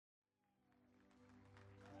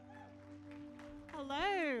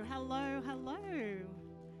Hello, hello, hello.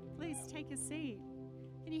 Please take a seat.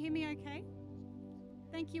 Can you hear me okay?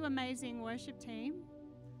 Thank you, amazing worship team.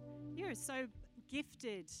 You're so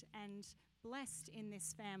gifted and blessed in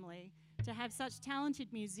this family to have such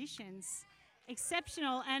talented musicians.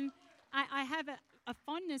 Exceptional. And I have a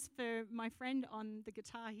fondness for my friend on the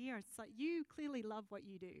guitar here. It's like you clearly love what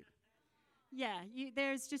you do. Yeah,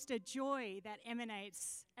 there's just a joy that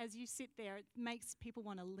emanates as you sit there. It makes people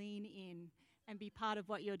want to lean in and be part of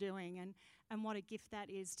what you're doing, and what a gift that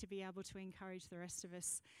is to be able to encourage the rest of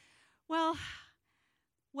us. Well,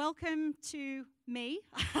 welcome to me.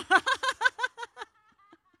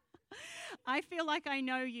 I feel like I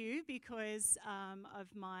know you because of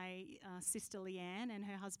my sister Leanne and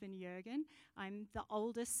her husband Jürgen. I'm the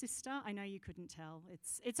oldest sister. I know you couldn't tell.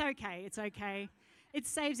 It's okay. It's okay. It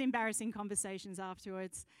saves embarrassing conversations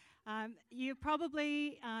afterwards. You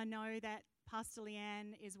probably know that Pastor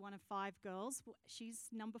Leanne is one of 5 girls. She's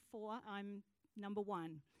number 4. I'm number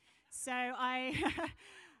 1. So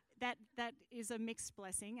that is a mixed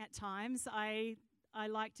blessing at times. I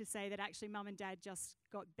like to say that actually Mum and Dad just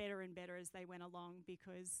got better and better as they went along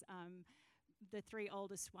because the 3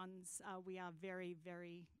 oldest ones, we are very,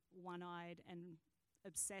 very one-eyed and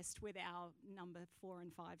obsessed with our number 4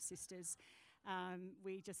 and 5 sisters.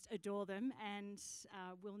 We just adore them, and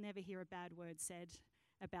we'll never hear a bad word said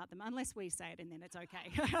about them unless we say it, and then it's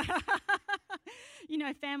okay. You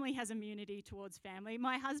know, family has immunity towards family.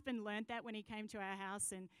 My husband learnt that when he came to our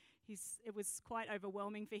house, and it was quite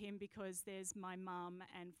overwhelming for him because there's my mum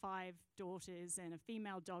and 5 daughters and a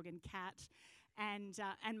female dog and cat, and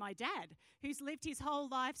my dad, who's lived his whole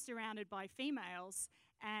life surrounded by females.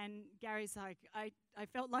 And Gary's like, I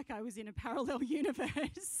felt like I was in a parallel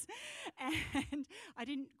universe, and I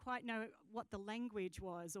didn't quite know what the language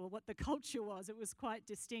was or what the culture was. It was quite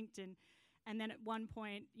distinct, and then at one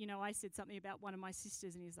point, you know, I said something about one of my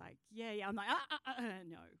sisters, and he's like, yeah. I'm like,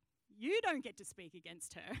 no, you don't get to speak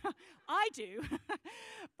against her. I do.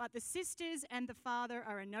 But the sisters and the father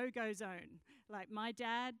are a no-go zone. Like, my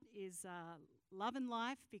dad is love and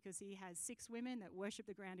life because he has 6 women that worship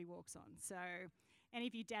the ground he walks on. So any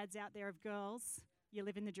of you dads out there of girls, you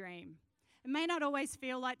live in the dream. It may not always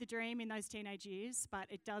feel like the dream in those teenage years, but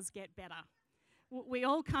it does get better. We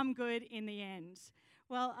all come good in the end.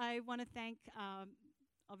 Well, I want to thank,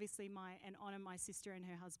 obviously, and honour my sister and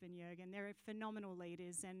her husband, Jürgen. They're phenomenal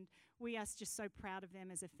leaders, and we are just so proud of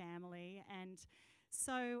them as a family and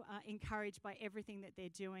so encouraged by everything that they're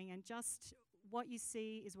doing. And just what you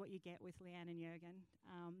see is what you get with Leanne and Jürgen.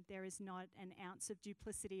 There is not an ounce of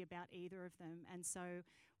duplicity about either of them. And so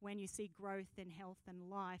when you see growth and health and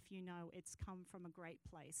life, you know it's come from a great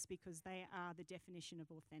place because they are the definition of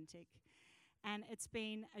authentic. And it's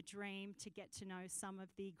been a dream to get to know some of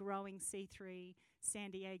the growing C3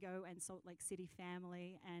 San Diego and Salt Lake City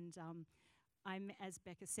family. And as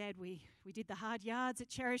Becca said, we did the hard yards at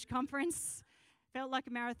Cherish Conference. Felt like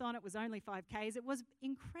a marathon. It was only 5Ks. It was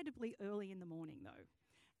incredibly early in the morning, though.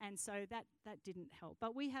 And so that didn't help.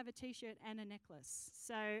 But we have a T-shirt and a necklace.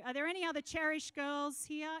 So are there any other Cherish girls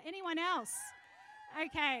here? Anyone else?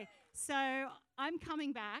 Okay. So I'm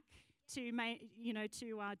coming back to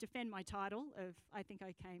defend my title of, I think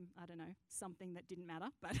I came, I don't know, something that didn't matter,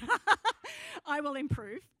 but I will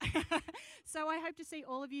improve. So I hope to see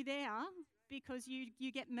all of you there because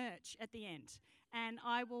you get merch at the end. And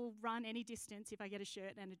I will run any distance if I get a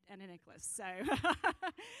shirt and a necklace. So,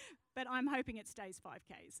 but I'm hoping it stays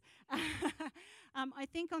 5Ks. I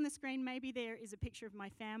think on the screen maybe there is a picture of my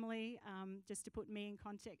family, just to put me in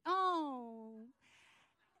context. Oh,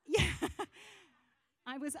 yeah.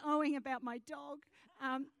 I was owing about my dog.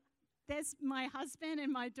 There's my husband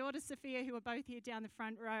and my daughter Sophia, who are both here down the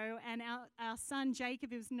front row, and our son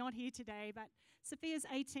Jacob, who's not here today, but Sophia's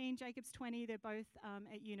 18, Jacob's 20. They're both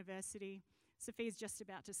at university. Sophia's just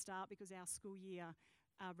about to start because our school year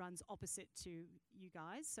runs opposite to you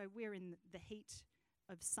guys. So we're in the heat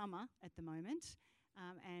of summer at the moment.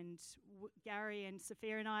 And Gary and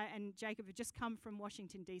Sophia and I and Jacob have just come from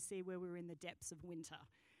Washington, D.C., where we were in the depths of winter.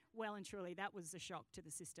 Well and truly, that was a shock to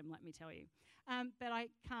the system, let me tell you. But I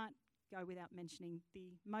can't go without mentioning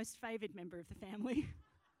the most favoured member of the family,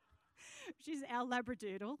 which is our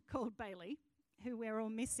Labradoodle called Bailey, who we're all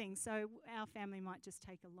missing. So our family might just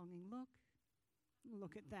take a longing look.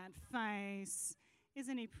 Look at that face.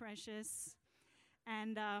 Isn't he precious?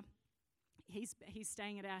 And he's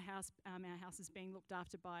staying at our house. Our house is being looked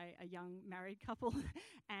after by a young married couple,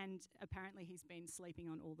 and apparently he's been sleeping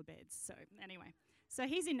on all the beds. So anyway, so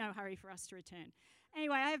he's in no hurry for us to return.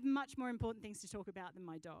 Anyway, I have much more important things to talk about than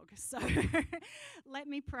my dog. So let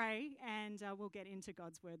me pray, and we'll get into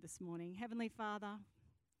God's word this morning. Heavenly Father,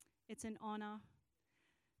 it's an honour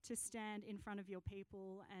to stand in front of your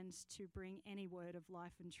people and to bring any word of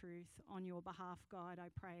life and truth on your behalf, God. I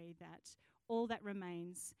pray that all that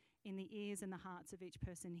remains in the ears and the hearts of each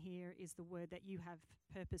person here is the word that you have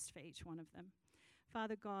purposed for each one of them.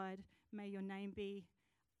 Father God, may your name be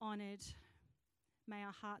honoured. May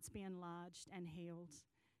our hearts be enlarged and healed.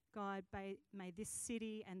 God, may this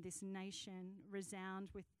city and this nation resound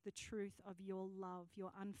with the truth of your love,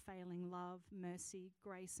 your unfailing love, mercy,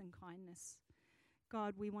 grace and kindness.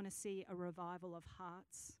 God, we want to see a revival of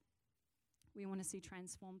hearts. We want to see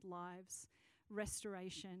transformed lives,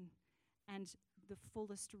 restoration, and the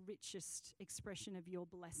fullest, richest expression of your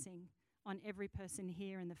blessing on every person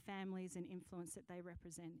here and the families and influence that they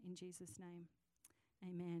represent. In Jesus' name,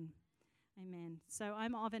 amen. Amen. So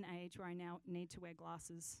I'm of an age where I now need to wear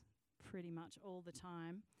glasses pretty much all the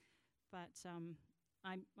time, but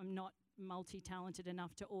I'm not multi-talented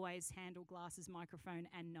enough to always handle glasses, microphone,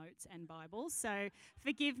 and notes and Bibles. So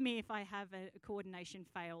forgive me if I have a coordination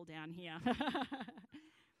fail down here.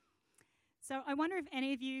 So I wonder if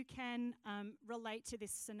any of you can relate to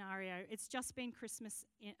this scenario. It's just been Christmas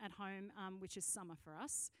at home, which is summer for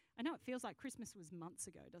us. I know it feels like Christmas was months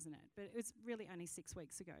ago, doesn't it? But it was really only 6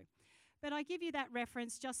 weeks ago. But I give you that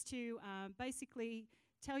reference just to basically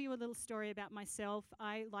tell you a little story about myself.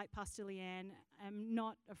 I, like Pastor Leanne, am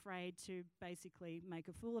not afraid to basically make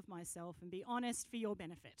a fool of myself and be honest for your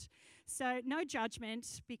benefit. So no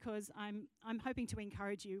judgment, because I'm hoping to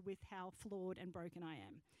encourage you with how flawed and broken I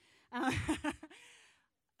am.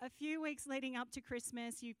 A few weeks leading up to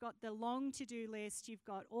Christmas, you've got the long to-do list, you've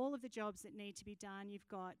got all of the jobs that need to be done, you've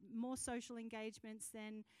got more social engagements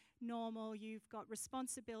than normal, you've got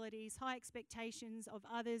responsibilities, high expectations of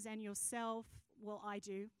others and yourself. Well, I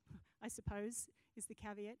do, I suppose, is the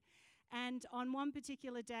caveat. And on one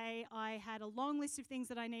particular day, I had a long list of things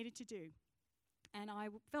that I needed to do. And I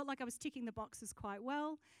felt like I was ticking the boxes quite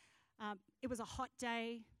well. It was a hot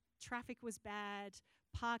day, traffic was bad,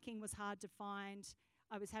 parking was hard to find.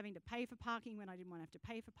 I was having to pay for parking when I didn't want to have to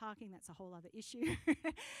pay for parking. That's a whole other issue.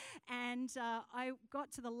 And I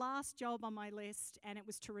got to the last job on my list, and it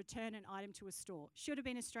was to return an item to a store. Should have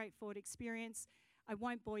been a straightforward experience. I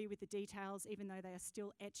won't bore you with the details, even though they are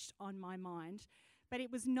still etched on my mind. But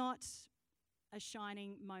it was not a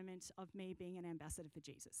shining moment of me being an ambassador for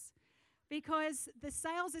Jesus, because the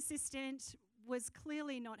sales assistant was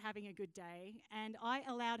clearly not having a good day, and I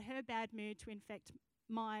allowed her bad mood to infect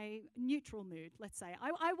my neutral mood, let's say.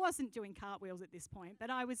 I wasn't doing cartwheels at this point, but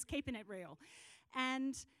I was keeping it real.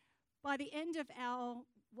 And by the end of our,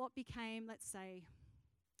 what became, let's say,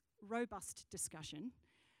 robust discussion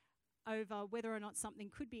over whether or not something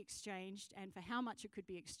could be exchanged and for how much it could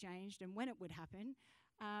be exchanged and when it would happen,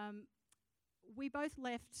 we both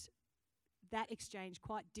left that exchange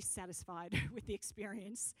quite dissatisfied with the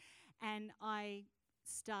experience, and I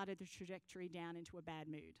started the trajectory down into a bad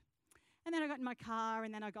mood. And then I got in my car,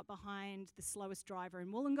 and then I got behind the slowest driver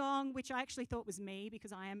in Wollongong, which I actually thought was me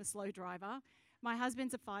because I am a slow driver. My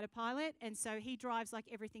husband's a fighter pilot, and so he drives like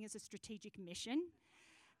everything is a strategic mission.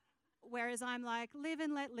 Whereas I'm like, live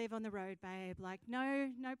and let live on the road, babe. Like,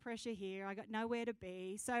 no pressure here. I got nowhere to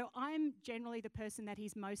be. So I'm generally the person that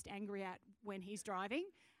he's most angry at when he's driving.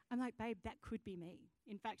 I'm like, babe, that could be me.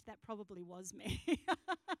 In fact, that probably was me.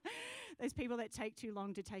 Those people that take too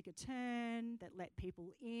long to take a turn, that let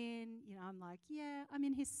people in. You know, I'm like, yeah, I'm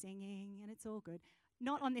in here singing and it's all good.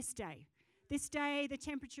 Not on this day. This day, the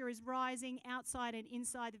temperature is rising outside and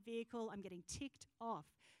inside the vehicle. I'm getting ticked off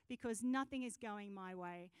because nothing is going my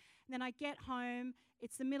way. And then I get home.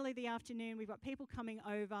 It's the middle of the afternoon. We've got people coming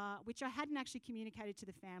over, which I hadn't actually communicated to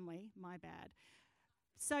the family. My bad.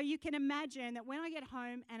 So you can imagine that when I get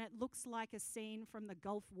home and it looks like a scene from the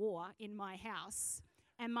Gulf War in my house,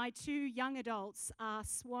 and my two young adults are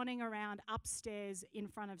swanning around upstairs in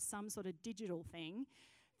front of some sort of digital thing,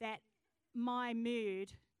 that my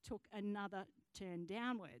mood took another turn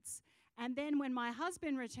downwards. And then when my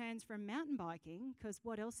husband returns from mountain biking, because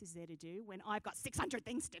what else is there to do when I've got 600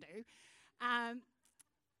 things to do,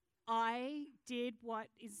 I did what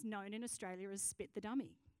is known in Australia as spit the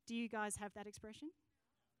dummy. Do you guys have that expression?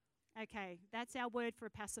 Okay, that's our word for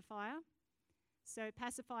a pacifier. So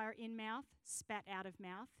pacifier in mouth, spat out of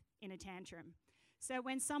mouth in a tantrum. So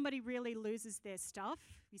when somebody really loses their stuff,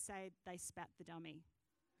 you say they spat the dummy.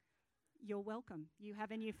 You're welcome. You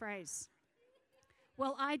have a new phrase.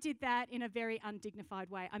 Well, I did that in a very undignified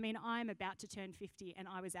way. I mean, I'm about to turn 50 and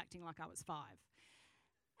I was acting like I was 5.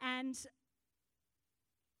 And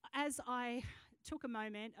as I took a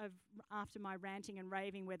moment of after my ranting and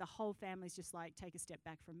raving where the whole family's just like, take a step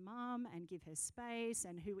back from mum and give her space,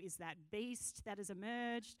 and who is that beast that has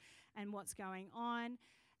emerged and what's going on,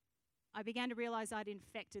 I began to realize I'd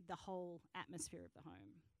infected the whole atmosphere of the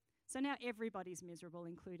home. So now everybody's miserable,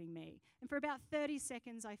 including me. And for about 30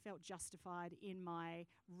 seconds, I felt justified in my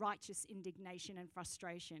righteous indignation and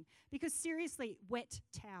frustration. Because seriously, wet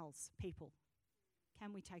towels, people.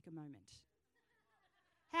 Can we take a moment?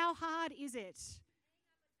 How hard is it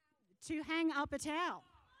to hang up a towel?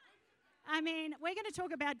 I mean, we're going to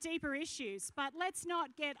talk about deeper issues, but let's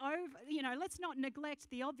not let's not neglect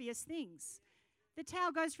the obvious things. The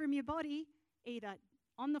towel goes from your body either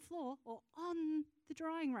on the floor or on the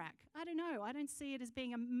drying rack. I don't know. I don't see it as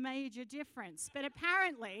being a major difference, but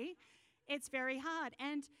apparently it's very hard.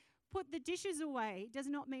 And put the dishes away does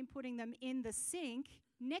not mean putting them in the sink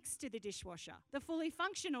next to the dishwasher, the fully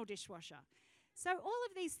functional dishwasher. So all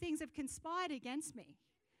of these things have conspired against me.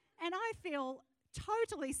 And I feel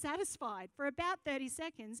totally satisfied for about 30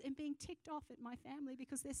 seconds and being ticked off at my family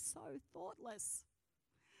because they're so thoughtless.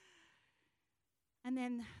 And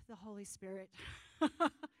then the Holy Spirit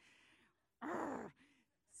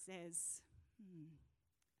says,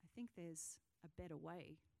 I think there's a better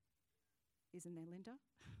way. Isn't there, Linda?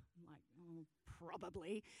 I'm like, oh,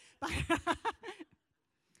 probably.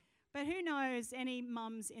 But who knows, any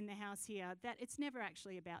mums in the house here, that it's never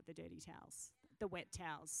actually about the dirty towels, the wet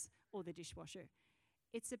towels, or the dishwasher.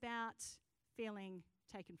 It's about feeling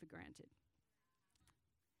taken for granted.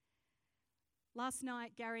 Last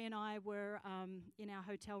night, Gary and I were in our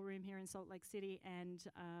hotel room here in Salt Lake City, and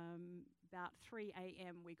about 3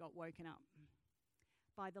 a.m. we got woken up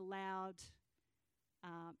by the loud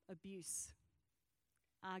abuse,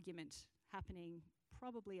 argument happening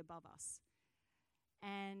probably above us.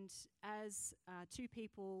 And as two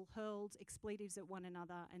people hurled expletives at one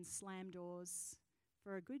another and slammed doors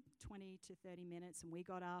for a good 20 to 30 minutes, and we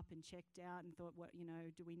got up and checked out and thought,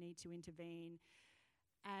 do we need to intervene?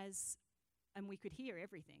 And we could hear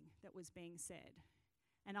everything that was being said.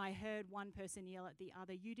 And I heard one person yell at the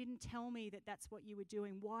other, "You didn't tell me that that's what you were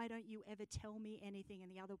doing. Why don't you ever tell me anything?"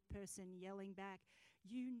 And the other person yelling back,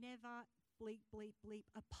 "You never bleep, bleep, bleep,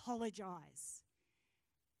 apologize."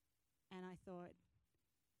 And I thought,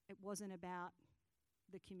 it wasn't about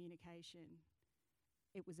the communication.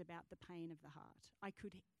 It was about the pain of the heart. I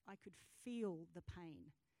could feel the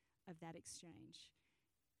pain of that exchange.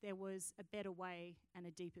 There was a better way and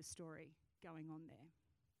a deeper story going on there.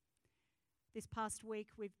 This past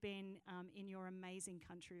week, we've been in your amazing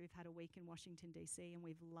country. We've had a week in Washington, D.C., and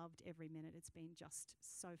we've loved every minute. It's been just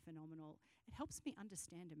so phenomenal. It helps me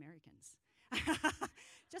understand Americans.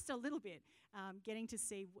 Just a little bit, getting to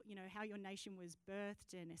see how your nation was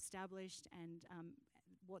birthed and established, and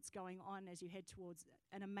what's going on as you head towards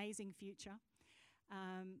an amazing future.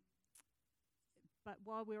 But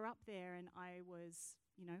while we were up there, and I was,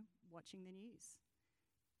 watching the news,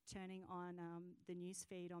 turning on the news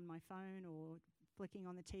feed on my phone, or flicking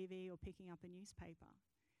on the TV, or picking up a newspaper,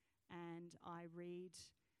 and I read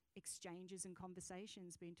exchanges and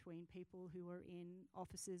conversations between people who are in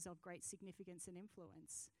offices of great significance and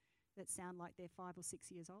influence that sound like they're 5 or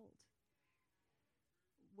 6 years old,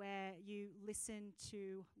 where you listen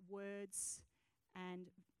to words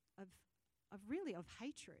and of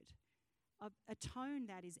hatred, of a tone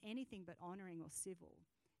that is anything but honouring or civil,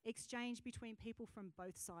 exchange between people from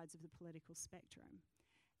both sides of the political spectrum.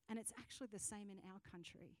 And it's actually the same in our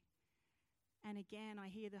country. And again, I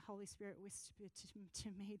hear the Holy Spirit whisper to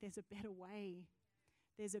me, there's a better way.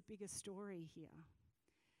 There's a bigger story here.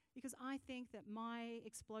 Because I think that my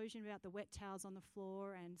explosion about the wet towels on the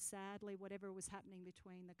floor, and sadly whatever was happening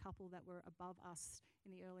between the couple that were above us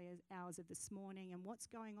in the early hours of this morning, and what's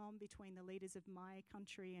going on between the leaders of my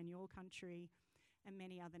country and your country and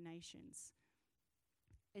many other nations,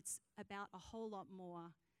 it's about a whole lot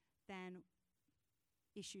more than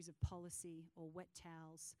issues of policy or wet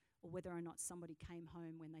towels, or whether or not somebody came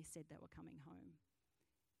home when they said they were coming home.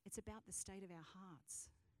 It's about the state of our hearts.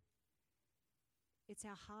 It's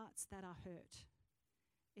our hearts that are hurt.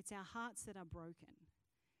 It's our hearts that are broken.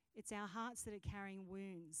 It's our hearts that are carrying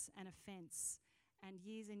wounds and offense and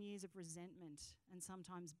years of resentment and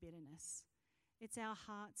sometimes bitterness. It's our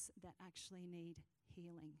hearts that actually need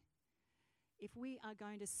healing. If we are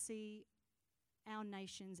going to see our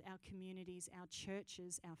nations, our communities, our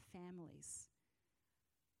churches, our families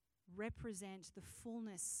represent the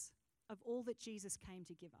fullness of all that Jesus came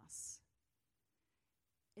to give us,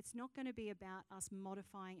 it's not going to be about us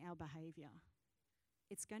modifying our behaviour.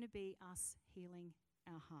 It's going to be us healing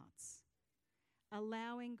our hearts,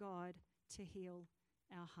 allowing God to heal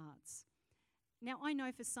our hearts. Now, I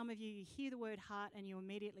know for some of you, you hear the word heart and you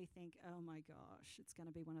immediately think, oh my gosh, it's going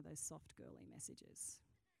to be one of those soft, girly messages.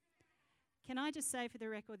 Can I just say for the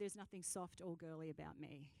record, there's nothing soft or girly about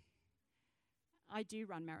me. I do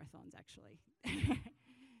run marathons, actually.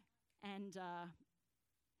 And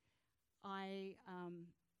I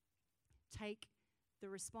take the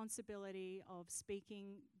responsibility of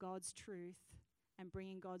speaking God's truth and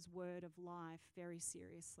bringing God's word of life very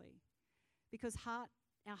seriously. Because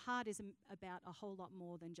our heart is about a whole lot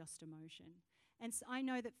more than just emotion. And so I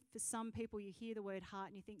know that for some people, you hear the word heart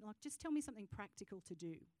and you think, like, just tell me something practical to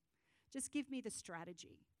do. Just give me the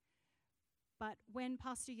strategy. But when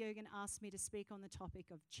Pastor Jürgen asked me to speak on the topic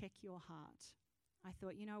of check your heart, I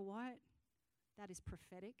thought, you know what? That is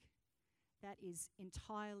prophetic. That is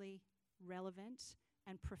entirely relevant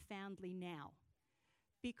and profoundly now.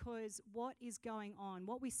 Because what is going on,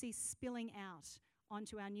 what we see spilling out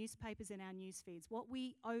onto our newspapers and our news feeds, what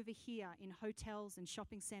we overhear in hotels and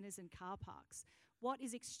shopping centres and car parks, what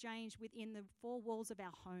is exchanged within the four walls of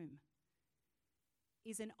our home,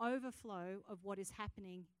 is an overflow of what is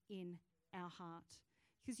happening in our heart.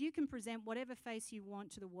 Because you can present whatever face you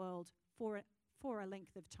want to the world for a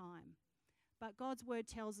length of time. But God's word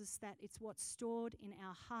tells us that it's what's stored in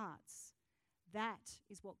our hearts. That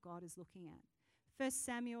is what God is looking at. 1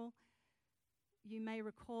 Samuel, you may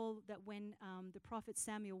recall that when the prophet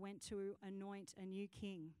Samuel went to anoint a new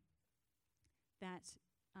king, that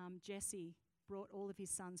Jesse brought all of his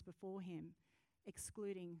sons before him,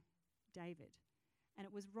 excluding David. And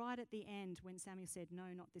it was right at the end when Samuel said,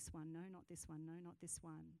 no, not this one, no, not this one, no, not this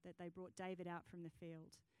one, that they brought David out from the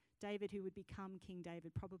field. David, who would become King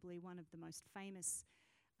David, probably one of the most famous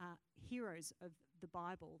heroes of the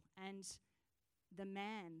Bible, and the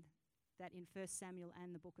man that in 1 Samuel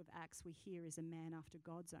and the book of Acts we hear is a man after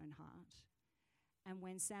God's own heart. And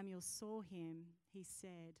when Samuel saw him, he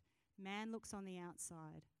said, man looks on the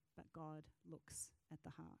outside, but God looks at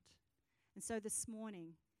the heart. And so this morning,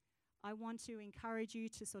 I want to encourage you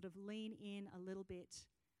to sort of lean in a little bit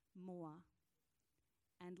more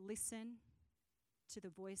and listen to the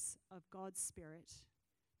voice of God's Spirit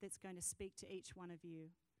that's going to speak to each one of you.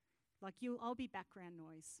 Like I'll be background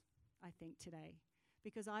noise, I think, today,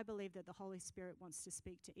 because I believe that the Holy Spirit wants to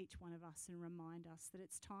speak to each one of us and remind us that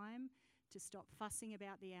it's time to stop fussing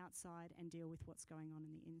about the outside and deal with what's going on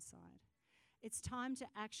in the inside. It's time to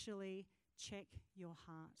actually check your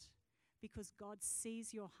heart, because God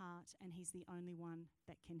sees your heart and He's the only one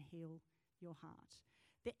that can heal your heart.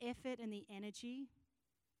 The effort and the energy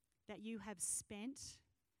that you have spent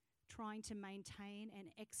trying to maintain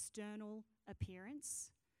an external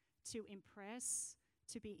appearance, to impress,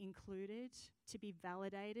 to be included, to be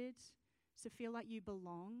validated, to feel like you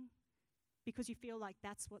belong, because you feel like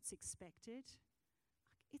that's what's expected,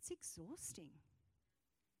 it's exhausting.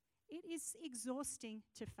 It is exhausting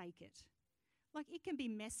to fake it. Like, it can be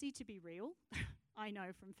messy to be real. I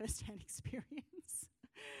know from first-hand experience.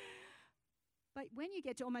 But when you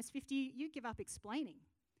get to almost 50, you give up explaining.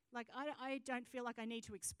 Like, I don't feel like I need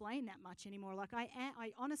to explain that much anymore. Like,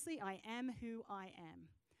 I honestly am who I am.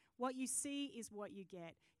 What you see is what you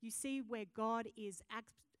get. You see where God is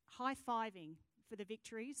high-fiving for the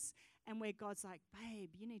victories, and where God's like, babe,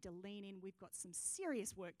 you need to lean in. We've got some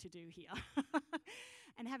serious work to do here.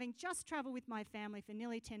 And having just traveled with my family for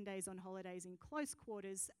nearly 10 days on holidays in close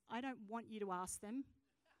quarters, I don't want you to ask them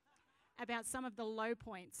about some of the low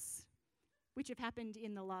points which have happened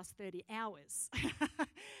in the last 30 hours.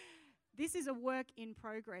 This is a work in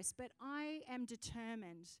progress, but I am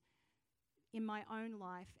determined in my own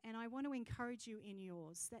life, and I want to encourage you in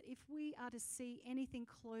yours, that if we are to see anything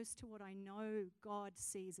close to what I know God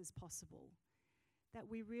sees as possible, that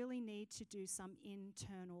we really need to do some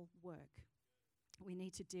internal work. We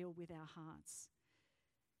need to deal with our hearts.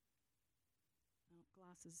 Oh,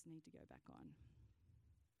 glasses need to go back on.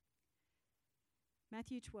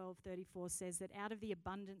 Matthew 12:34 says that out of the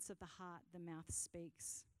abundance of the heart, the mouth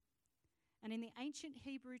speaks. And in the ancient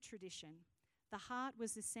Hebrew tradition, the heart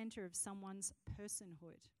was the center of someone's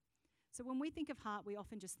personhood. So when we think of heart, we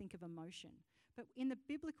often just think of emotion. But in the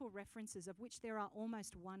biblical references, of which there are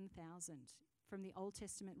almost 1,000, from the Old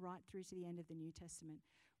Testament right through to the end of the New Testament,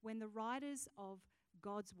 when the writers of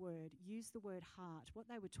God's word used the word heart, what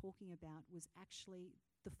they were talking about was actually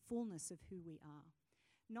the fullness of who we are.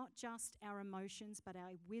 Not just our emotions, but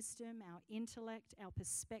our wisdom, our intellect, our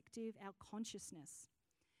perspective, our consciousness.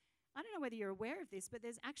 I don't know whether you're aware of this, but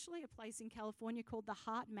there's actually a place in California called the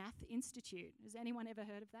Heart Math Institute. Has anyone ever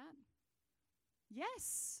heard of that?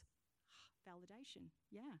 Yes. Validation,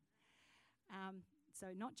 yeah. So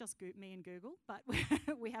not just me and Google, but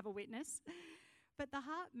we have a witness. But the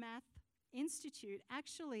Heart Math Institute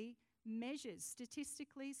actually measures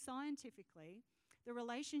statistically, scientifically, the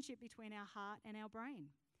relationship between our heart and our brain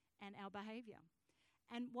and our behavior.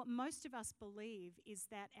 And what most of us believe is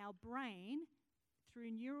that our brain,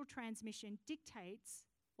 through neural transmission dictates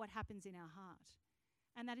what happens in our heart.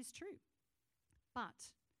 And that is true.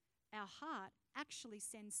 But our heart actually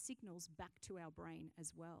sends signals back to our brain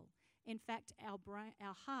as well. In fact,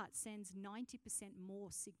 our heart sends 90%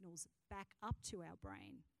 more signals back up to our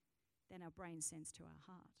brain than our brain sends to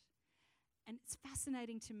our heart. And it's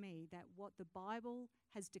fascinating to me that what the Bible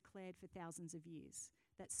has declared for thousands of years,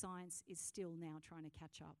 that science is still now trying to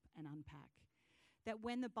catch up and unpack. That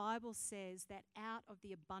when the Bible says that out of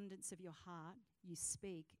the abundance of your heart you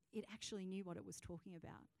speak, it actually knew what it was talking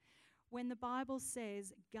about. When the Bible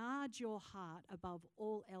says, guard your heart above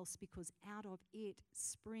all else because out of it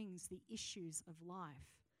springs the issues of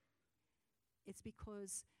life, it's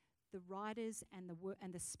because the writers and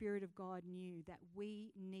the Spirit of God knew that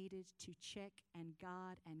we needed to check and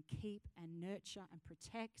guard and keep and nurture and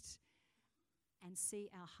protect and see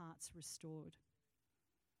our hearts restored.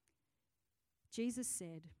 Jesus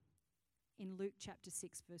said in Luke chapter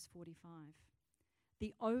 6, verse 45,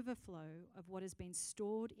 the overflow of what has been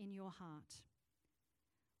stored in your heart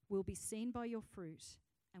will be seen by your fruit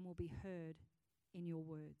and will be heard in your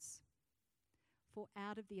words. For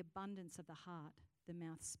out of the abundance of the heart, the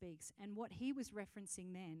mouth speaks. And what he was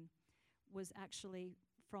referencing then was actually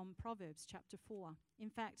from Proverbs chapter 4. In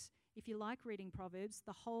fact, if you like reading Proverbs,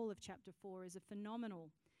 the whole of chapter 4 is a phenomenal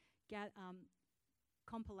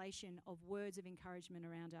compilation of words of encouragement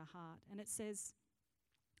around our heart. And it says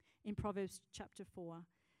in Proverbs chapter 4,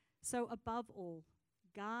 so above all,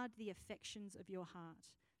 guard the affections of your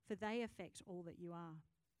heart, for they affect all that you are.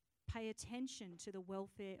 Pay attention to the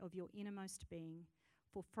welfare of your innermost being,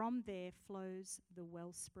 for from there flows the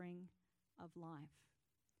wellspring of life.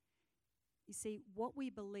 You see, what we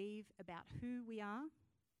believe about who we are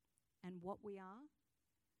and what we are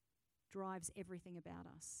drives everything about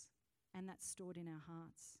us, and that's stored in our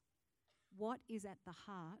hearts. What is at the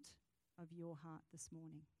heart of your heart this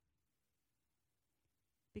morning?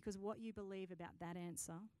 Because what you believe about that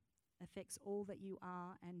answer affects all that you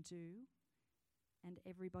are and do and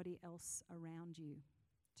everybody else around you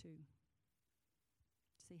too.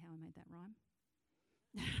 See how I made that rhyme?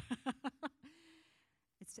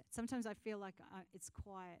 Sometimes I feel like it's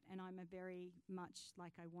quiet and I'm a very much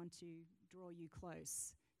like I want to draw you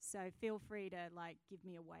close. So feel free to give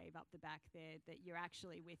me a wave up the back there that you're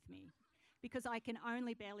actually with me. Because I can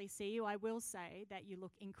only barely see you, I will say that you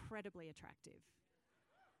look incredibly attractive.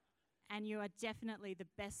 And you are definitely the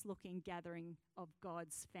best looking gathering of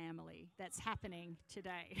God's family that's happening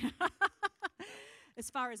today. As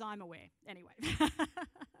far as I'm aware, anyway.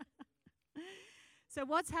 So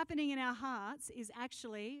what's happening in our hearts is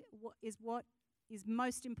actually what is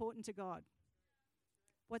most important to God.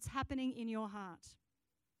 What's happening in your heart.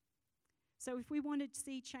 So if we want to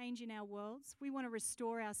see change in our worlds, we want to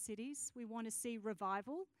restore our cities, we want to see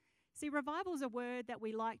revival. See, revival is a word that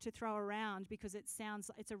we like to throw around because it's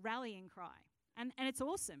a rallying cry. And it's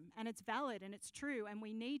awesome, and it's valid, and it's true, and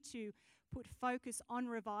we need to put focus on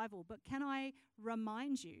revival. But can I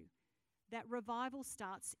remind you that revival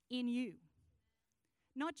starts in you?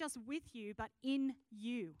 Not just with you, but in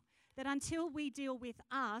you. That until we deal with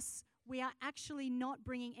us, we are actually not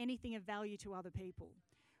bringing anything of value to other people.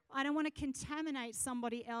 I don't want to contaminate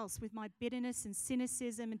somebody else with my bitterness and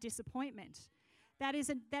cynicism and disappointment. That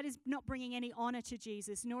is not bringing any honor to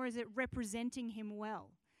Jesus, nor is it representing him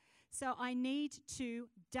well. So I need to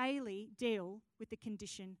daily deal with the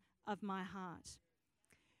condition of my heart.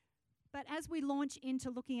 But as we launch into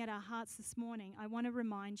looking at our hearts this morning, I want to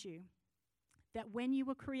remind you that when you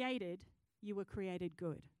were created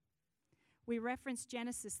good. We referenced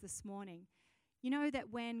Genesis this morning. You know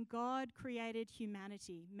that when God created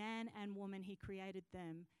humanity, man and woman, he created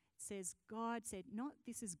them. It says God said, not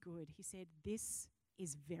this is good. He said, this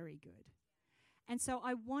is very good. And so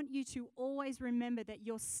I want you to always remember that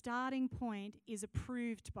your starting point is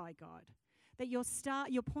approved by God. That your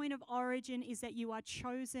point of origin is that you are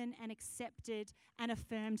chosen and accepted and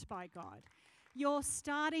affirmed by God. Your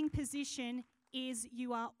starting position is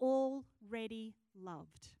you are already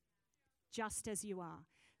loved, just as you are.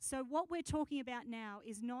 So what we're talking about now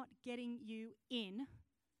is not getting you in,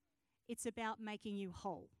 it's about making you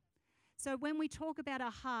whole. So when we talk about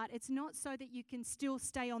our heart, it's not so that you can still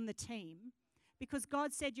stay on the team, because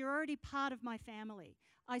God said, you're already part of my family.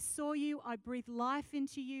 I saw you, I breathed life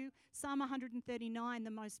into you. Psalm 139, the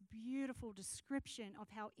most beautiful description of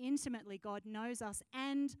how intimately God knows us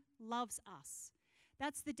and loves us.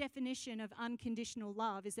 That's the definition of unconditional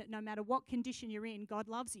love, is that no matter what condition you're in, God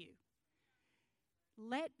loves you.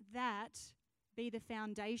 Let that be the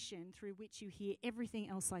foundation through which you hear everything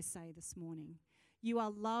else I say this morning. You are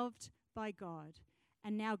loved by God,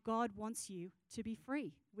 and now God wants you to be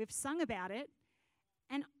free. We've sung about it,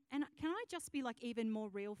 I just be like even more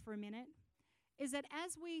real for a minute? Is that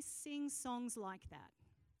as we sing songs like that,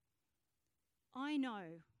 I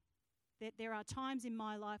know that there are times in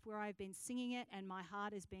my life where I've been singing it and my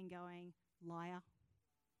heart has been going, liar.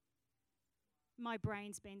 My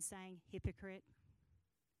brain's been saying, hypocrite.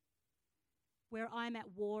 Where I'm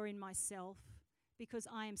at war in myself because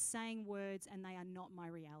I am saying words and they are not my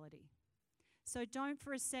reality. So don't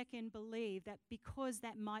for a second believe that because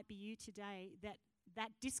that might be you today,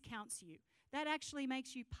 that discounts you. That actually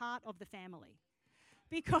makes you part of the family.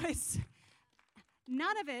 Because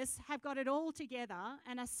none of us have got it all together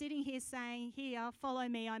and are sitting here saying, here, follow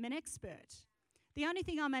me, I'm an expert. The only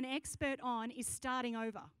thing I'm an expert on is starting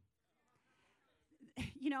over.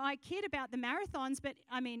 You know, I kid about the marathons, but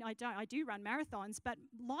I do run marathons, but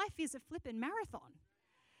life is a flippin' marathon.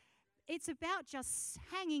 It's about just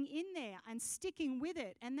hanging in there and sticking with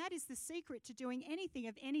it. And that is the secret to doing anything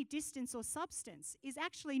of any distance or substance, is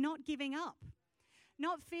actually not giving up.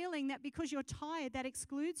 Not feeling that because you're tired, that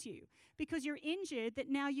excludes you. Because you're injured, that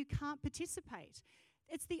now you can't participate.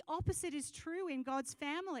 It's the opposite is true in God's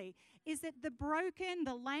family, is that the broken,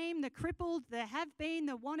 the lame, the crippled, the have-been,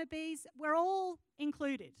 the wannabes, we're all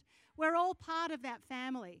included. We're all part of that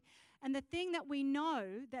family. And the thing that we know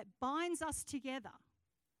that binds us together,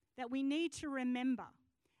 that we need to remember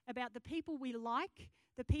about the people we like,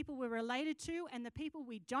 the people we're related to, and the people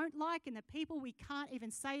we don't like, and the people we can't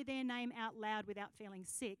even say their name out loud without feeling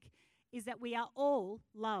sick, is that we are all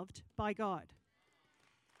loved by God.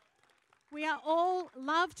 We are all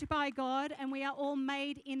loved by God, and we are all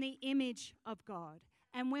made in the image of God.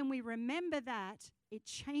 And when we remember that, it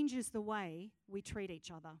changes the way we treat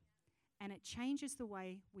each other, and it changes the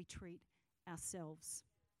way we treat ourselves.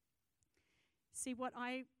 See, what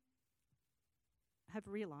I have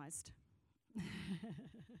realized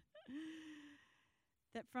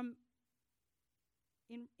that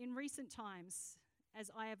in recent times, as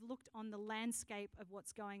I have looked on the landscape of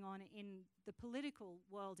what's going on in the political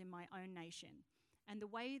world in my own nation and the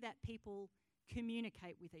way that people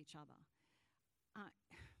communicate with each other,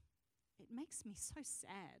 it makes me so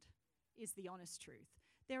sad, is the honest truth.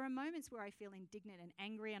 There are moments where I feel indignant and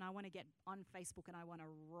angry and I want to get on Facebook and I want to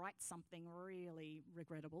write something really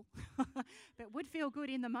regrettable, but would feel good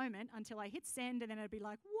in the moment until I hit send, and then I'd be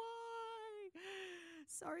like, why?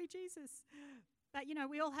 Sorry, Jesus. But, you know,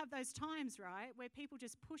 we all have those times, right, where people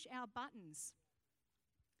just push our buttons.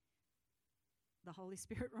 The Holy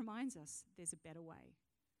Spirit reminds us there's a better way.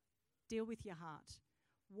 Deal with your heart.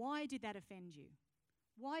 Why did that offend you?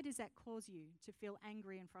 Why does that cause you to feel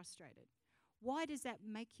angry and frustrated? Why does that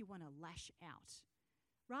make you want to lash out?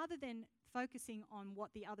 Rather than focusing on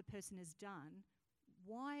what the other person has done,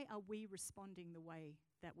 why are we responding the way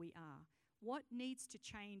that we are? What needs to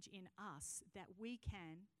change in us that we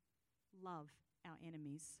can love our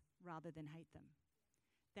enemies rather than hate them?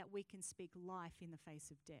 That we can speak life in the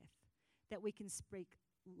face of death. That we can speak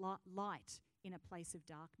light in a place of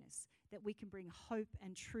darkness. That we can bring hope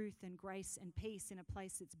and truth and grace and peace in a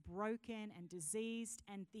place that's broken and diseased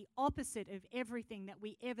and the opposite of everything that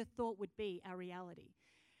we ever thought would be our reality.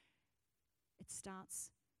 It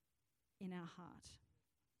starts in our heart.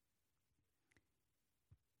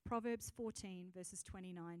 Proverbs 14 verses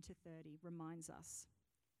 29 to 30 reminds us,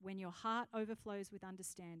 when your heart overflows with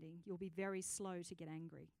understanding, you'll be very slow to get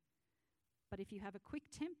angry. But if you have a quick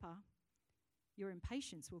temper, your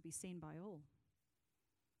impatience will be seen by all.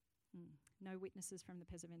 No witnesses from the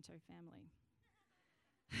Pesavento family.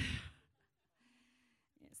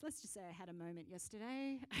 Yes, let's just say I had a moment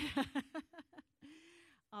yesterday.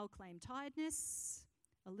 I'll claim tiredness,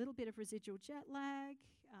 a little bit of residual jet lag,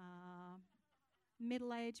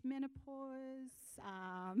 middle-age menopause,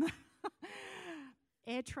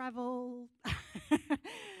 air travel.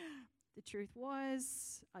 The truth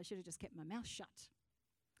was, I should have just kept my mouth shut,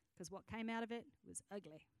 because what came out of it was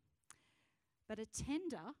ugly. But a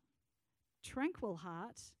tender, tranquil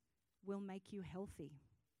heart will make you healthy.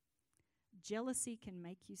 Jealousy can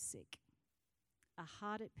make you sick. A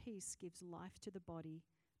heart at peace gives life to the body,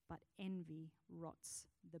 but envy rots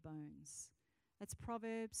the bones. That's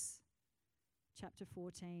Proverbs chapter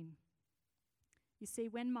 14. You see,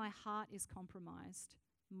 when my heart is compromised,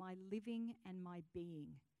 my living and my being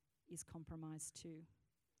is compromised too.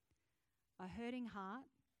 A hurting heart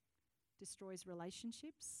destroys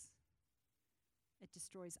relationships, it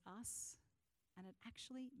destroys us, and it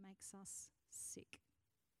actually makes us sick.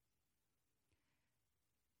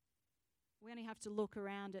 We only have to look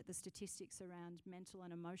around at the statistics around mental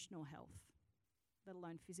and emotional health, let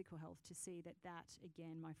alone physical health, to see that that,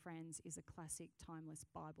 again, my friends, is a classic, timeless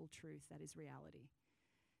Bible truth that is reality,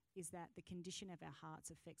 is that the condition of our hearts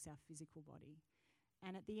affects our physical body.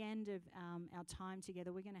 And at the end of our time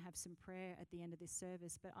together, we're going to have some prayer at the end of this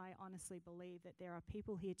service. But I honestly believe that there are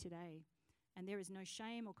people here today, and there is no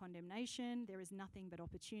shame or condemnation. There is nothing but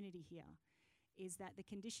opportunity here, is that the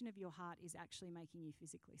condition of your heart is actually making you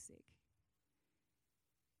physically sick.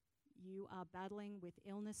 You are battling with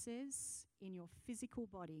illnesses in your physical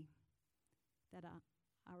body that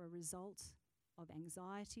are a result of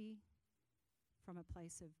anxiety, from a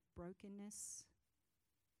place of brokenness,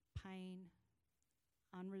 pain,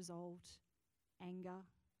 unresolved anger,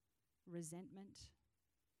 resentment,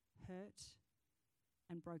 hurt,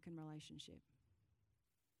 and broken relationship.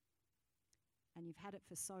 And you've had it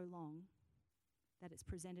for so long that it's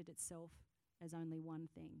presented itself as only one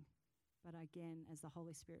thing. But again, as the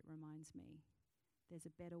Holy Spirit reminds me, there's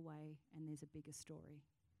a better way and there's a bigger story.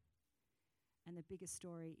 And the bigger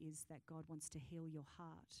story is that God wants to heal your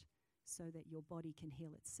heart so that your body can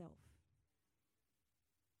heal itself.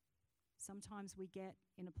 Sometimes we get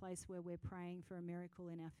in a place where we're praying for a miracle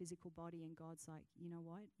in our physical body, and God's like, you know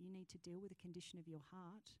what? You need to deal with the condition of your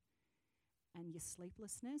heart, and your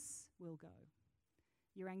sleeplessness will go.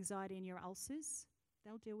 Your anxiety and your ulcers,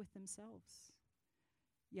 they'll deal with themselves.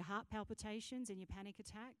 Your heart palpitations and your panic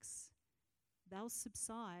attacks, they'll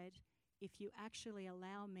subside if you actually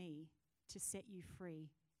allow me to set you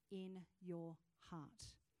free in your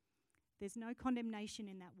heart. There's no condemnation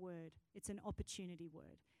in that word. It's an opportunity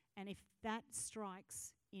word. And if that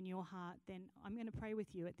strikes in your heart, then I'm going to pray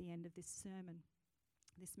with you at the end of this sermon,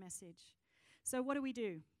 this message. So what do we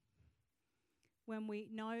do when we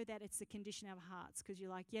know that it's the condition of our hearts? Because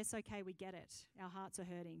you're like, yes, okay, we get it. Our hearts are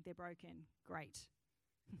hurting. They're broken. Great.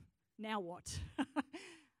 Now what?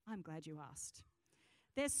 I'm glad you asked.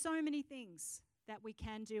 There's so many things that we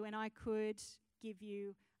can do, and I could give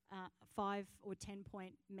you a 5 or 10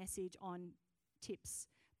 point message on tips,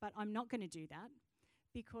 but I'm not going to do that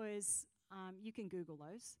because you can Google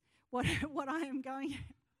those. What I am going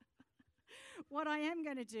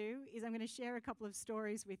to do is I'm going to share a couple of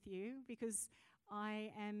stories with you, because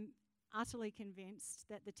I am utterly convinced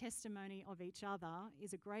that the testimony of each other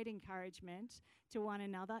is a great encouragement to one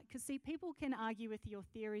another. Because, see, people can argue with your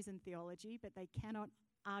theories and theology, but they cannot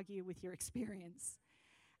argue with your experience.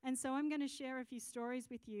 And so I'm going to share a few stories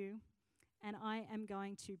with you, and I am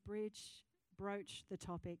going to broach the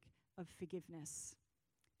topic of forgiveness.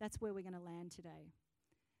 That's where we're going to land today,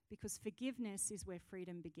 because forgiveness is where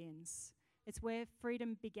freedom begins. It's where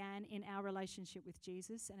freedom began in our relationship with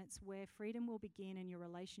Jesus, and it's where freedom will begin in your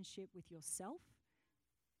relationship with yourself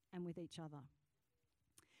and with each other.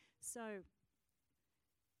 So,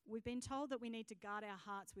 we've been told that we need to guard our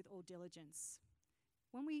hearts with all diligence.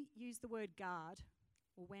 When we use the word guard,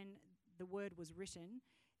 or when the word was written,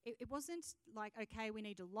 it wasn't like, okay, we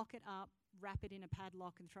need to lock it up, wrap it in a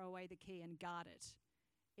padlock and throw away the key and guard it.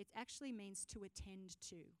 It actually means to attend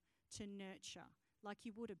to nurture, like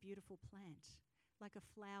you would a beautiful plant, like a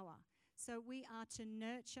flower. So we are to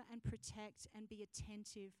nurture and protect and be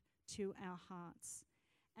attentive to our hearts.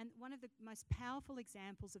 And one of the most powerful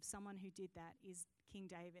examples of someone who did that is King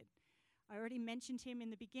David. I already mentioned him in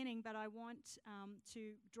the beginning, but I want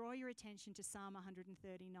to draw your attention to Psalm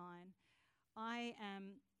 139. I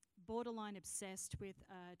am borderline obsessed with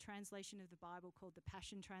a translation of the Bible called the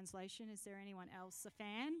Passion Translation. Is there anyone else a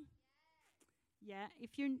fan? Yeah.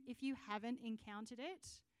 If you haven't encountered it,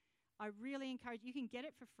 I really encourage you. Can get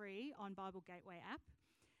it for free on Bible Gateway app.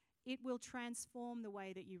 It will transform the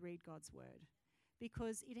way that you read God's word,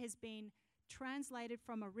 because it has been translated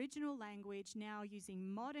from original language now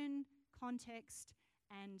using modern context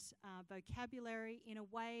and vocabulary in a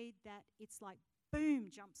way that it's like boom,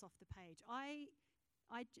 jumps off the page.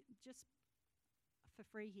 Just for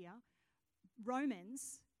free here,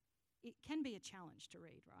 Romans, it can be a challenge to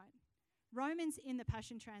read, right? Romans in the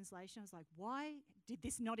Passion Translation, I was like, why did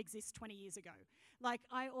this not exist 20 years ago? Like,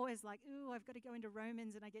 I always like, ooh, I've got to go into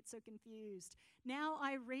Romans, and I get so confused. Now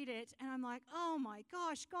I read it and I'm like, oh my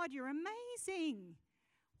gosh, God, you're amazing.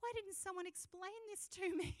 Why didn't someone explain this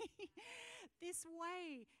to me this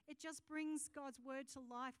way? It just brings God's word to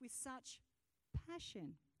life with such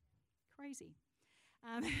passion. Crazy.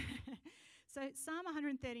 So Psalm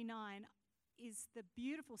 139 is the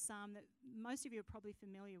beautiful psalm that most of you are probably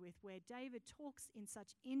familiar with, where David talks in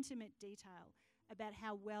such intimate detail about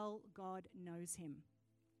how well God knows him.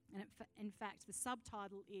 And in fact, the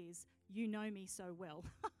subtitle is, "You Know Me So Well."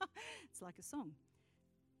 It's like a song.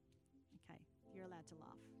 Okay, you're allowed to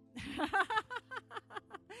laugh.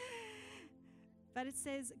 But it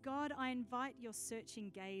says, "God, I invite your searching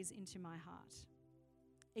gaze into my heart.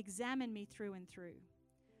 Examine me through and through.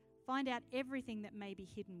 Find out everything that may be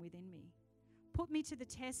hidden within me. Put me to the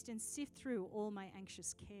test and sift through all my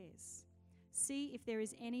anxious cares. See if there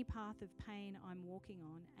is any path of pain I'm walking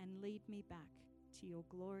on, and lead me back to your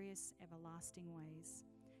glorious everlasting ways,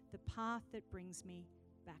 the path that brings me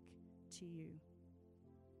back to you.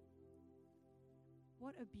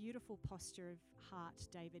 What a beautiful posture of heart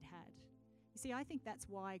David had. You see, I think that's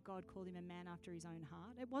why God called him a man after his own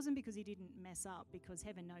heart. It wasn't because he didn't mess up, because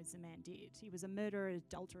heaven knows the man did. He was a murderer,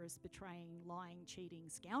 adulterous, betraying, lying, cheating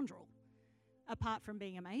scoundrel, apart from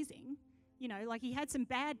being amazing. You know, like he had some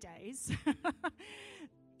bad days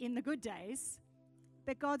in the good days,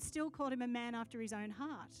 but God still called him a man after his own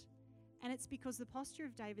heart. And it's because the posture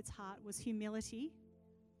of David's heart was humility,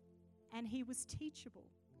 and he was teachable.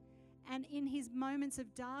 And in his moments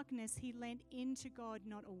of darkness, he leant into God,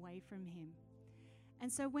 not away from him.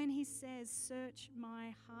 And so when he says, search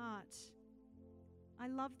my heart, I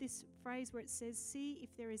love this phrase where it says, see if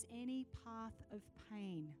there is any path of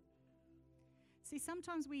pain. See,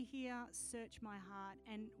 sometimes we hear search my heart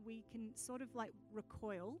and we can sort of like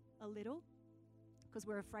recoil a little because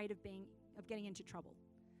we're afraid of getting into trouble.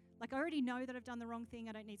 Like, I already know that I've done the wrong thing.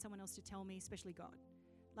 I don't need someone else to tell me, especially God.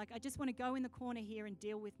 Like, I just want to go in the corner here and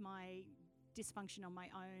deal with my dysfunction on my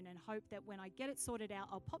own and hope that when I get it sorted out,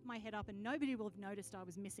 I'll pop my head up and nobody will have noticed I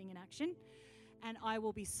was missing in action, and I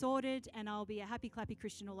will be sorted and I'll be a happy, clappy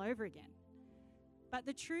Christian all over again. But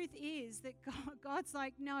the truth is that God's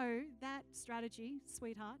like, no, that strategy,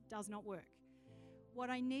 sweetheart, does not work. What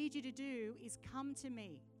I need you to do is come to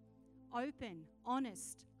me, open,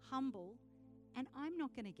 honest, humble, and I'm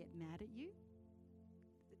not going to get mad at you.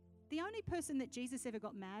 The only person that Jesus ever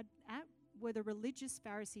got mad at were the religious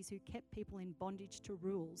Pharisees who kept people in bondage to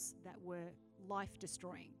rules that were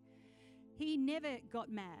life-destroying. He never got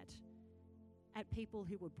mad at people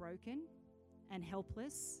who were broken and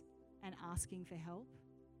helpless and asking for help,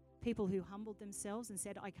 people who humbled themselves and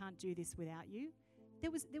said, I can't do this without you. There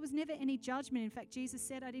was never any judgment. In fact, Jesus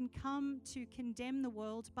said, I didn't come to condemn the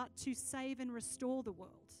world, but to save and restore the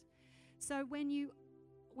world. So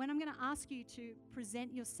when I'm going to ask you to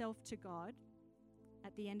present yourself to God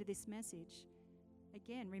at the end of this message,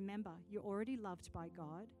 again, remember, you're already loved by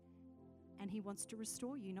God and he wants to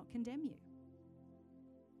restore you, not condemn you.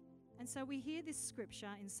 And so we hear this scripture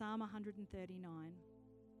in Psalm 139,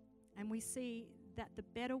 and we see that the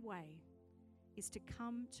better way is to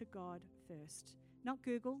come to God first. Not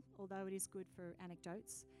Google, although it is good for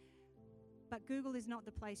anecdotes, but Google is not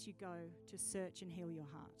the place you go to search and heal your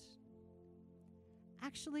heart.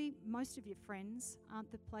 Actually, most of your friends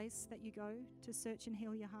aren't the place that you go to search and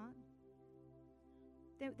heal your heart.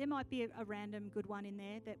 There might be a random good one in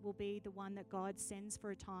there that will be the one that God sends for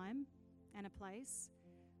a time and a place.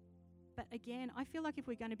 But again, I feel like if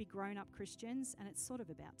we're going to be grown-up Christians, and it's sort of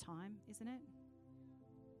about time, isn't it?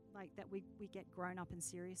 Like that we get grown up and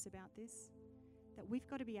serious about this, that we've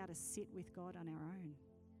got to be able to sit with God on our own.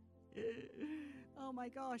 Oh my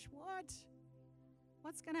gosh, what?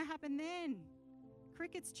 What's going to happen then?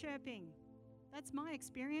 Crickets chirping. That's my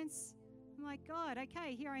experience. I'm like, God,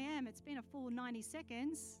 okay, here I am. It's been a full 90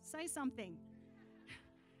 seconds. Say something.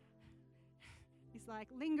 He's like,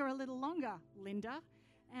 linger a little longer, Linda.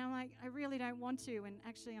 And I'm like, I really don't want to. And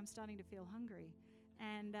actually, I'm starting to feel hungry.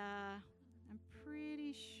 And I'm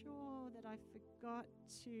pretty sure that I forgot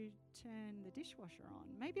to turn the dishwasher on.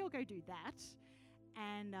 Maybe I'll go do that.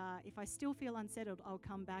 And if I still feel unsettled, I'll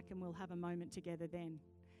come back and we'll have a moment together then.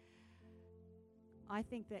 I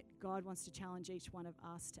think that God wants to challenge each one of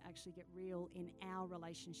us to actually get real in our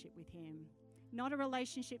relationship with him. Not a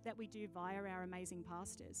relationship that we do via our amazing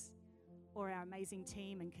pastors or our amazing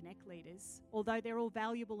team and connect leaders, although they're all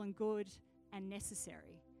valuable and good and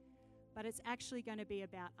necessary. But it's actually going to be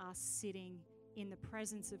about us sitting in the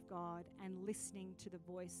presence of God and listening to the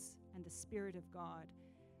voice and the Spirit of God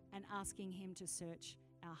and asking him to search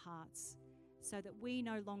our hearts so that we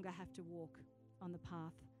no longer have to walk on the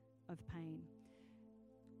path of pain.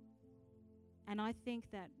 And I think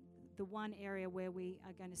that the one area where we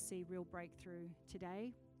are going to see real breakthrough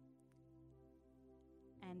today,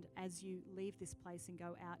 and as you leave this place and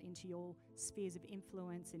go out into your spheres of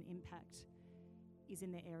influence and impact, is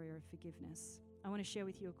in the area of forgiveness. I want to share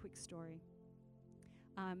with you a quick story.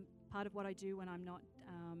 Part of what I do when I'm not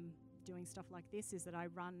doing stuff like this is that I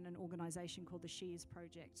run an organisation called the She Is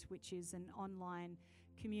Project, which is an online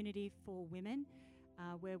community for women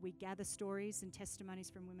where we gather stories and testimonies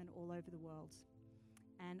from women all over the world.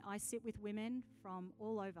 And I sit with women from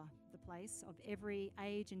all over the place, of every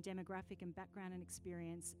age and demographic and background and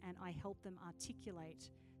experience, and I help them articulate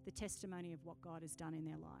the testimony of what God has done in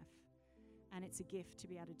their life. And it's a gift to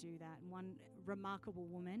be able to do that. And one remarkable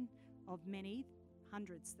woman of many,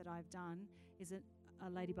 hundreds that I've done, is a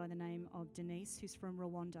lady by the name of Denise, who's from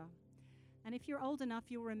Rwanda. And if you're old enough,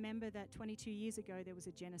 you'll remember that 22 years ago there was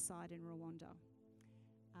a genocide in Rwanda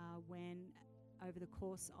when, over the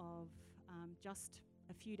course of just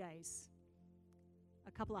a few days,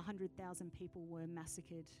 a couple of 100,000 people were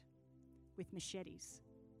massacred with machetes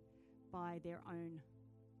by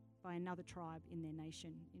another tribe in their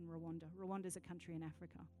nation in Rwanda. Rwanda's a country in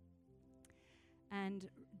Africa. And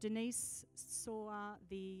Denise saw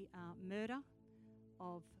the murder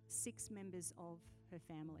of 6 members of her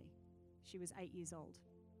family. She was 8 years old.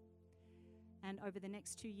 And over the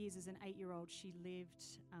next 2 years as an 8-year-old, she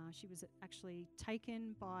was actually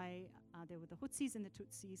taken by, there were the Hutsis and the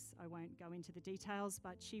Tutsis. I won't go into the details,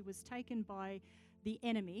 but she was taken by the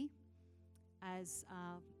enemy as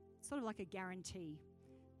sort of like a guarantee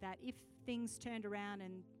that if things turned around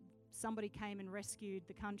and somebody came and rescued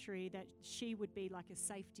the country, that she would be like a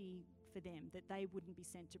safety for them, that they wouldn't be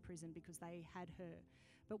sent to prison because they had her.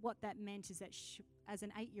 But what that meant is that she, as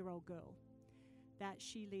an 8-year-old girl, that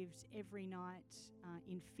she lived every night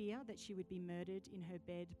in fear that she would be murdered in her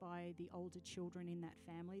bed by the older children in that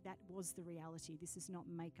family. That was the reality. This is not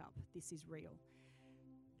makeup. This is real.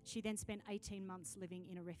 She then spent 18 months living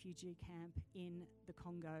in a refugee camp in the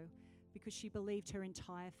Congo because she believed her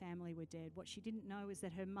entire family were dead. What she didn't know is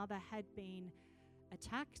that her mother had been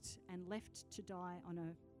attacked and left to die on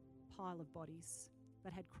a pile of bodies,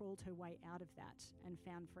 but had crawled her way out of that and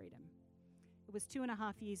found freedom. It was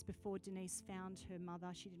 2.5 years before Denise found her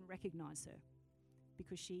mother. She didn't recognize her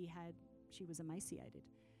because she was emaciated.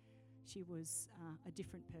 She was a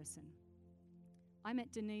different person. I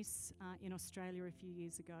met Denise in Australia a few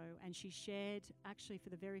years ago, and she shared, actually for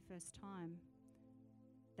the very first time,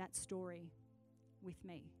 that story with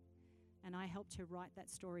me. And I helped her write that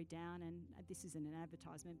story down, and this isn't an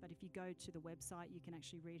advertisement, but if you go to the website, you can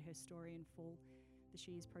actually read her story in full,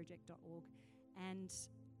 thesheisproject.org. And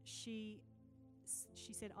she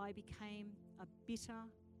said, I became a bitter,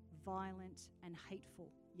 violent, and hateful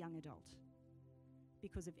young adult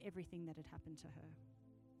because of everything that had happened to her.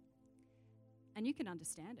 And you can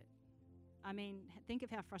understand it. I mean, think of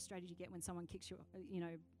how frustrated you get when someone cuts you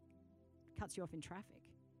off in traffic.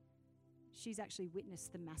 She's actually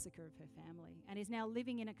witnessed the massacre of her family and is now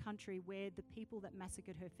living in a country where the people that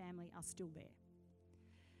massacred her family are still there.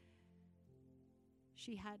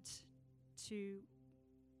 She had to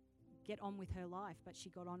get on with her life, but she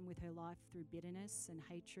got on with her life through bitterness and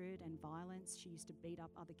hatred and violence. She used to beat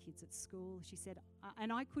up other kids at school. She said,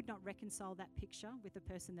 and I could not reconcile that picture with the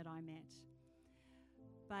person that I met.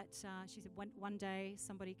 But she said one day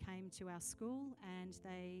somebody came to our school and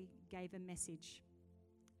they gave a message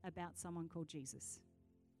about someone called Jesus.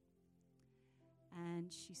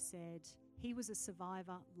 And she said, he was a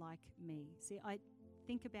survivor like me. See, I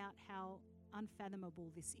think about how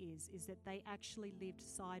unfathomable this is that they actually lived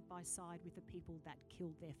side by side with the people that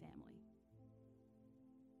killed their family.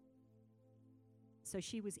 So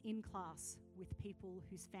she was in class with people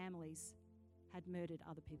whose families had murdered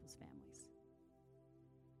other people's families.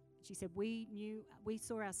 She said, we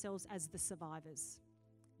saw ourselves as the survivors.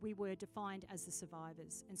 We were defined as the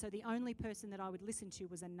survivors. And so the only person that I would listen to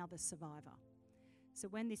was another survivor. So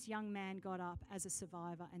when this young man got up as a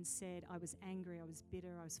survivor and said, I was angry, I was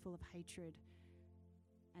bitter, I was full of hatred,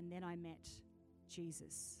 and then I met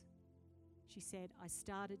Jesus, she said, I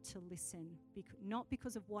started to listen, not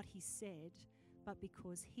because of what he said, but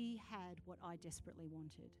because he had what I desperately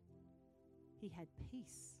wanted. He had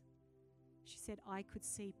peace. She said, I could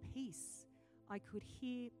see peace. I could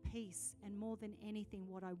hear peace. And more than anything,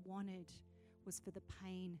 what I wanted was for the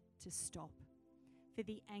pain to stop, for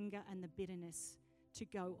the anger and the bitterness to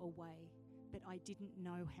go away. But I didn't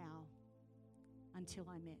know how until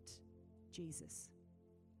I met Jesus.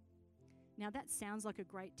 Now that sounds like a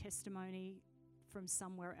great testimony from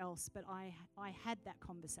somewhere else, but I had that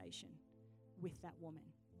conversation with that woman.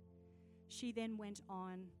 She then went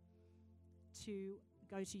on to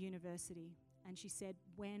go to university, and she said,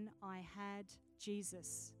 when I had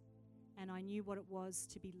Jesus and I knew what it was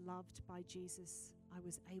to be loved by Jesus, I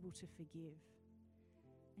was able to forgive.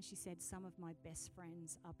 And she said, some of my best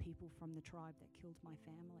friends are people from the tribe that killed my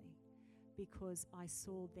family because I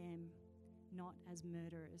saw them not as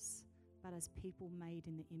murderers, but as people made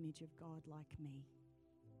in the image of God like me.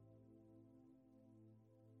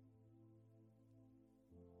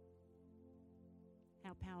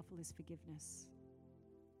 How powerful is forgiveness?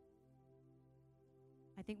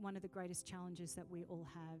 I think one of the greatest challenges that we all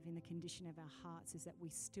have in the condition of our hearts is that we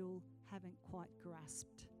still haven't quite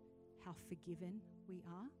grasped how forgiven we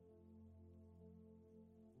are.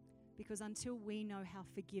 Because until we know how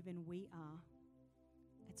forgiven we are,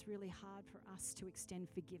 it's really hard for us to extend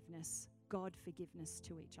forgiveness, God forgiveness,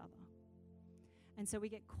 to each other. And so we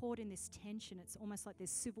get caught in this tension. It's almost like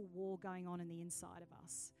there's civil war going on in the inside of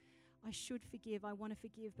us. I should forgive. I want to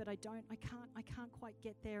forgive, but I don't. I can't quite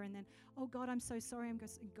get there. And then, oh God, I'm so sorry. And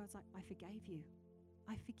God's like, I forgave you.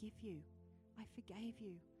 I forgive you. I forgave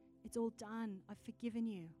you. It's all done. I've forgiven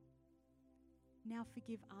you. Now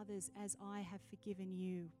forgive others as I have forgiven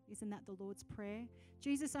you. Isn't that the Lord's Prayer?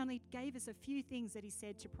 Jesus only gave us a few things that he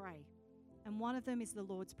said to pray. And one of them is the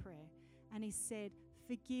Lord's Prayer. And he said,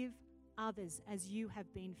 forgive others as you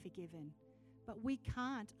have been forgiven. But we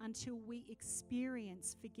can't until we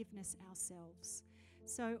experience forgiveness ourselves.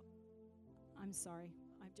 So, I'm sorry,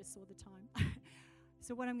 I just saw the time.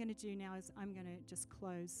 So what I'm going to do now is I'm going to just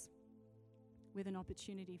close with an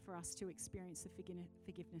opportunity for us to experience the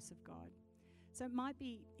forgiveness of God. So it might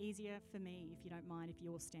be easier for me, if you don't mind, if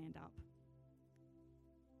you all stand up.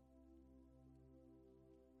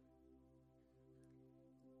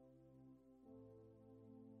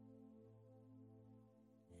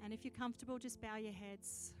 And if you're comfortable, just bow your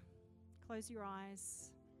heads, close your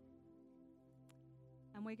eyes.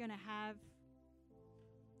 And we're going to have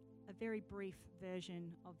a very brief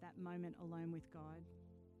version of that moment alone with God,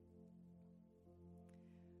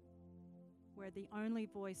 where the only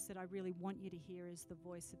voice that I really want you to hear is the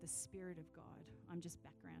voice of the Spirit of God. I'm just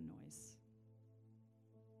background noise.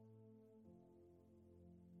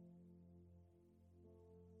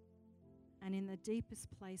 And in the deepest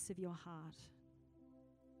place of your heart,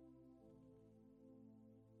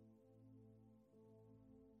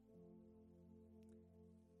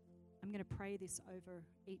 I'm going to pray this over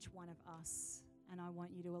each one of us, and I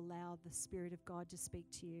want you to allow the Spirit of God to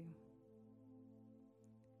speak to you.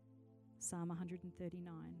 Psalm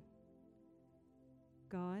 139.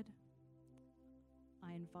 God,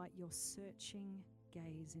 I invite your searching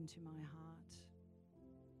gaze into my heart.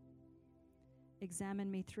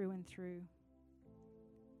 Examine me through and through.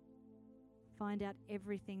 Find out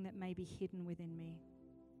everything that may be hidden within me.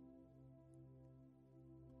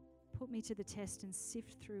 Put me to the test and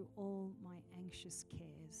sift through all my anxious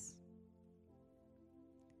cares.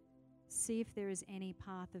 See if there is any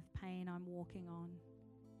path of pain I'm walking on,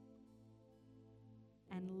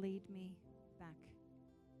 and lead me back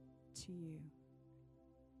to you.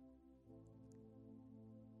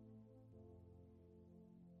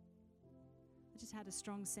 I just had a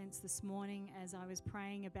strong sense this morning as I was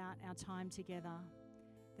praying about our time together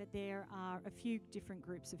that there are a few different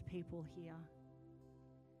groups of people here.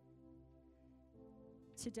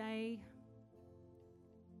 Today,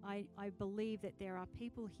 I believe that there are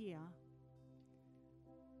people here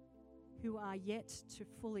who are yet to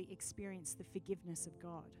fully experience the forgiveness of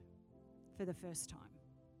God for the first time.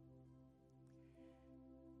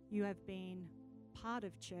 You have been part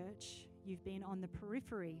of church. You've been on the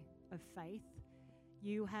periphery of faith.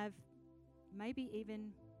 You have maybe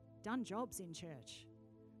even done jobs in church.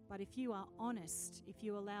 But if you are honest, if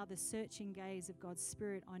you allow the searching gaze of God's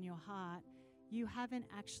Spirit on your heart, you haven't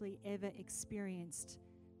actually ever experienced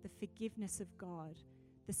the forgiveness of God,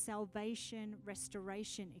 the salvation,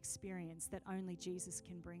 restoration experience that only Jesus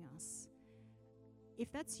can bring us. If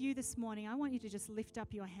that's you this morning, I want you to just lift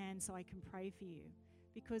up your hand so I can pray for you,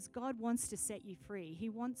 because God wants to set you free. He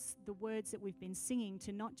wants the words that we've been singing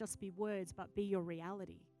to not just be words, but be your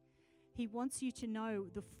reality. He wants you to know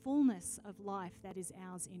the fullness of life that is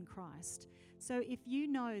ours in Christ. So if you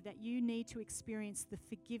know that you need to experience the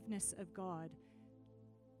forgiveness of God,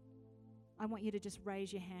 I want you to just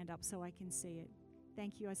raise your hand up so I can see it.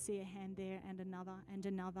 Thank you. I see a hand there, and another, and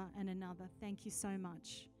another, and another. Thank you so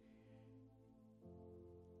much.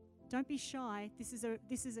 Don't be shy. This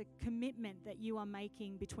is a commitment that you are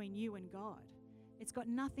making between you and God. It's got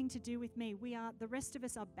nothing to do with me. The rest of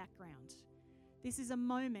us are background. This is a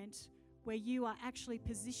moment where you are actually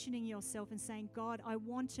positioning yourself and saying, God, I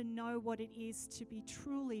want to know what it is to be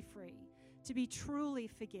truly free, to be truly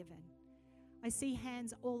forgiven. I see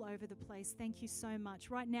hands all over the place. Thank you so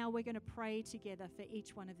much. Right now, we're going to pray together for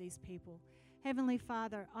each one of these people. Heavenly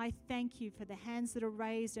Father, I thank you for the hands that are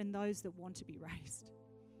raised and those that want to be raised.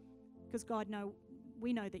 Because God,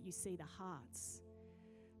 we know that you see the hearts.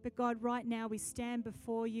 But God, right now we stand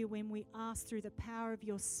before you when we ask through the power of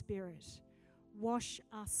your Spirit, wash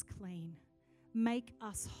us clean, make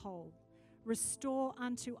us whole, restore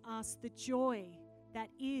unto us the joy that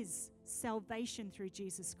is salvation through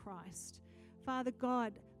Jesus Christ. Father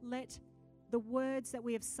God, let the words that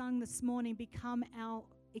we have sung this morning become our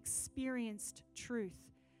experienced truth.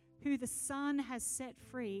 Who the Son has set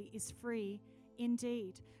free is free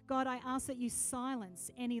indeed. God, I ask that you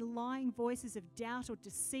silence any lying voices of doubt or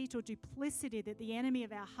deceit or duplicity that the enemy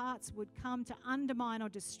of our hearts would come to undermine or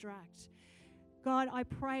distract. God, I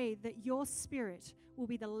pray that your Spirit will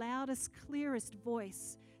be the loudest, clearest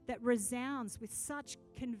voice that resounds with such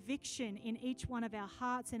conviction in each one of our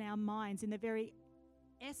hearts and our minds, in the very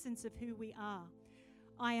essence of who we are.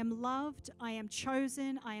 I am loved, I am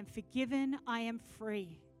chosen, I am forgiven, I am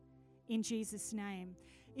free. In Jesus' name.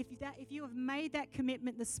 If you have made that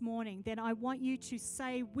commitment this morning, then I want you to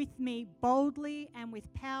say with me boldly and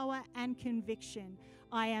with power and conviction,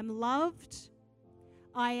 I am loved,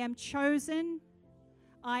 I am chosen,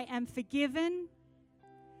 I am forgiven,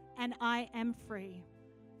 and I am free.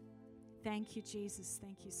 Thank you, Jesus.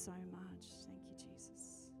 Thank you so much. Thank you,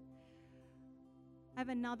 Jesus. I have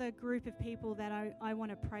another group of people that I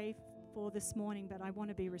want to pray for this morning, but I want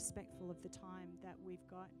to be respectful of the time that we've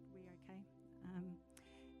got. We okay?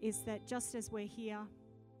 Is that just as we're here,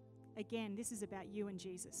 again, this is about you and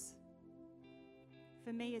Jesus.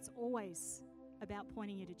 For me, it's always about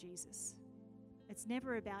pointing you to Jesus. It's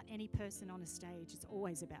never about any person on a stage. It's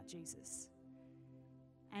always about Jesus.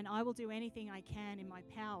 And I will do anything I can in my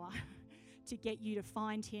power to get you to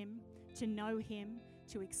find him, to know him,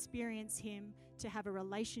 to experience him, to have a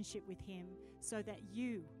relationship with him, so that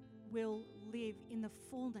you will live in the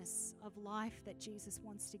fullness of life that Jesus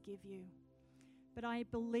wants to give you. But I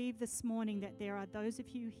believe this morning that there are those of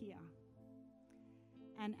you here,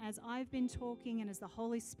 and as I've been talking and as the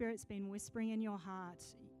Holy Spirit's been whispering in your heart,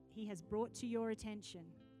 he has brought to your attention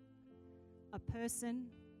a person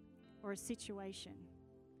or a situation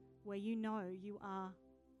where you know you're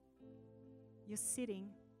sitting,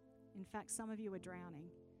 in fact, some of you are drowning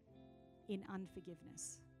in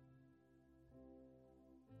unforgiveness.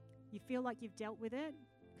 You feel like you've dealt with it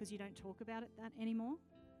because you don't talk about it that anymore.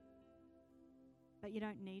 But you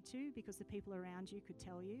don't need to, because the people around you could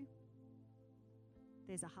tell you.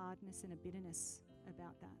 There's a hardness and a bitterness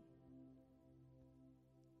about that.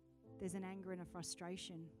 There's an anger and a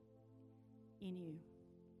frustration in you.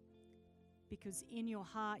 Because in your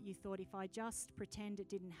heart you thought, if I just pretend it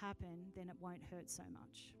didn't happen, then it won't hurt so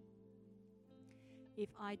much. If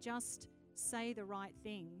I just say the right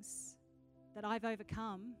things, that I've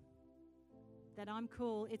overcome, that I'm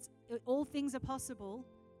cool, all things are possible.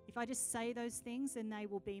 If I just say those things, then they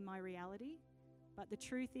will be my reality. But the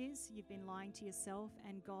truth is, you've been lying to yourself,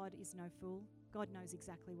 and God is no fool. God knows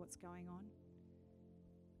exactly what's going on.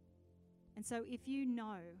 And so if you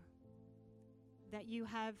know that you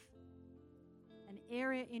have an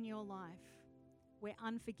area in your life where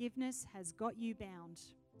unforgiveness has got you bound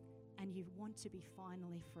and you want to be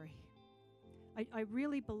finally free, I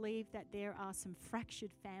really believe that there are some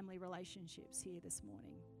fractured family relationships here this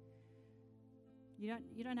morning.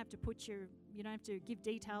 You don't have to give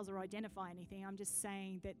details or identify anything. I'm just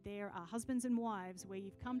saying that there are husbands and wives where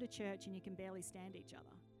you've come to church and you can barely stand each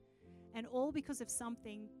other. And all because of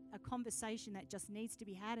something, a conversation that just needs to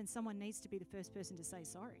be had, and someone needs to be the first person to say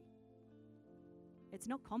sorry. It's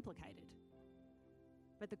not complicated.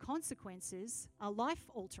 But the consequences are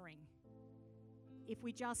life-altering if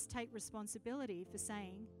we just take responsibility for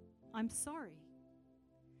saying, I'm sorry.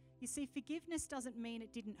 You see, forgiveness doesn't mean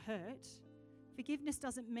it didn't hurt. Forgiveness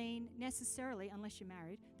doesn't mean necessarily, unless you're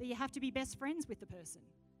married, that you have to be best friends with the person.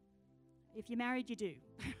 If you're married, you do.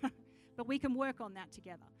 But we can work on that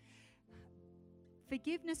together.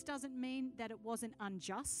 Forgiveness doesn't mean that it wasn't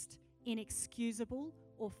unjust, inexcusable,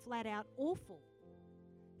 or flat out awful.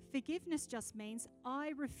 Forgiveness just means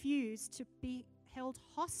I refuse to be held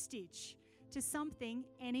hostage to something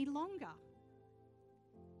any longer.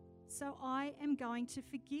 So I am going to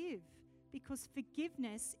forgive, because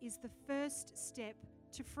forgiveness is the first step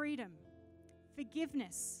to freedom.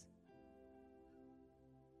 Forgiveness.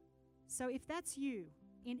 So if that's you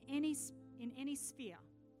in any sphere,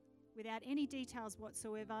 without any details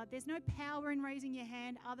whatsoever, there's no power in raising your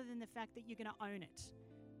hand other than the fact that you're going to own it.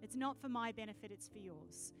 It's not for my benefit, it's for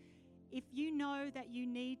yours. If you know that you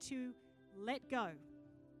need to let go,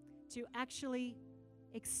 to actually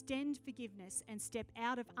extend forgiveness and step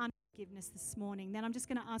out of unforgiveness this morning, then I'm just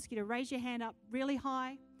going to ask you to raise your hand up really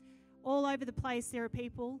high. All over the place there are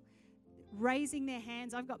people raising their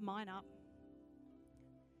hands. I've got mine up.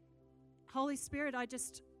 Holy Spirit, I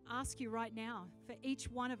just ask you right now for each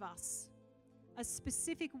one of us, a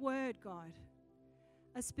specific word, God,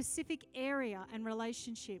 a specific area and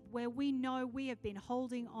relationship where we know we have been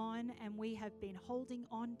holding on, and we have been holding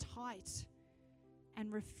on tight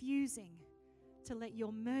and refusing to let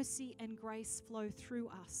your mercy and grace flow through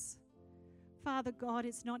us. Father God,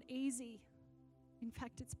 it's not easy. In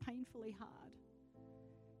fact, it's painfully hard.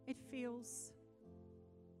 It feels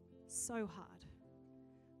so hard.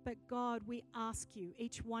 But God, we ask you,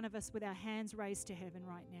 each one of us with our hands raised to heaven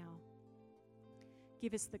right now,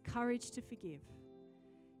 give us the courage to forgive.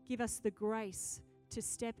 Give us the grace to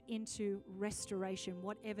step into restoration,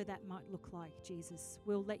 whatever that might look like, Jesus.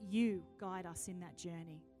 We'll let you guide us in that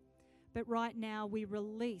journey. But right now, we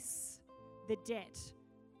release the debt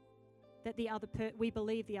that we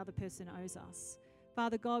believe the other person owes us.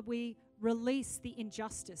 Father God, we release the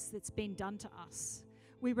injustice that's been done to us.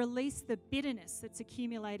 We release the bitterness that's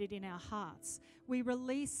accumulated in our hearts. We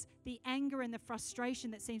release the anger and the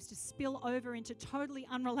frustration that seems to spill over into totally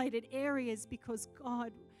unrelated areas because,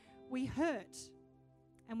 God, we hurt.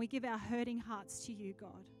 And we give our hurting hearts to you,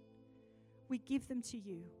 God. We give them to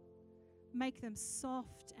you. Make them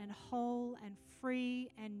soft and whole and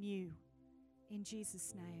free and new. In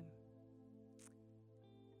Jesus' name.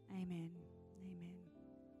 Amen. Amen.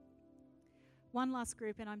 One last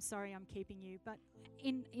group, and I'm sorry I'm keeping you, but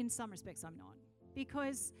in some respects I'm not.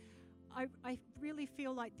 Because I really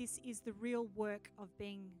feel like this is the real work of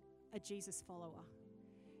being a Jesus follower.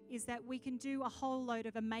 Is that we can do a whole load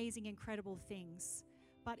of amazing, incredible things.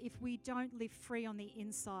 But if we don't live free on the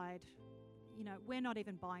inside, we're not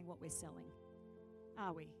even buying what we're selling,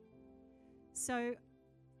 are we? So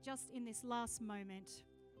just in this last moment,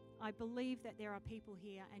 I believe that there are people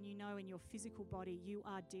here and in your physical body you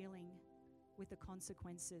are dealing with the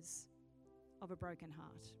consequences of a broken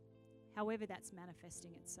heart, however that's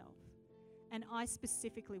manifesting itself. And I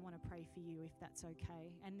specifically want to pray for you if that's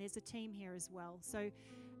okay. And there's a team here as well. So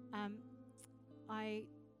I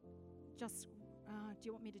just... do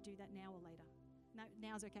you want me to do that now or later? No,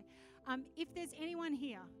 now's okay. If there's anyone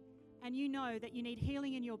here and you know that you need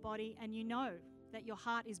healing in your body and you know that your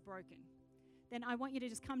heart is broken, then I want you to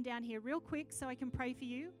just come down here real quick so I can pray for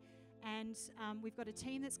you. And we've got a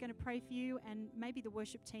team that's going to pray for you, and maybe the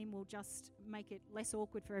worship team will just make it less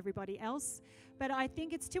awkward for everybody else. But I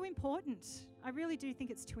think it's too important. I really do think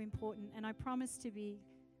it's too important, and I promise to be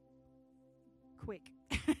quick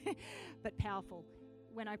but powerful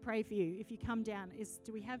when I pray for you. If you come down,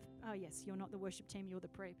 oh yes, you're not the worship team, you're the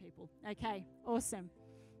prayer people. Okay, awesome.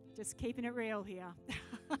 Just keeping it real here.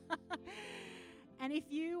 And if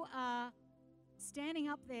you are standing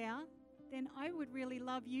up there, then I would really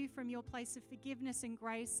love you from your place of forgiveness and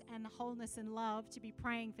grace and wholeness and love to be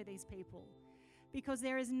praying for these people. Because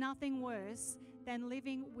there is nothing worse than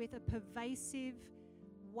living with a pervasive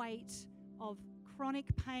weight of chronic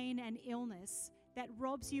pain and illness that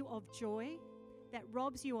robs you of joy, that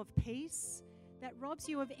robs you of peace, that robs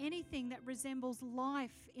you of anything that resembles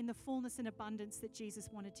life in the fullness and abundance that Jesus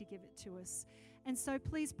wanted to give it to us. And so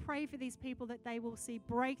please pray for these people that they will see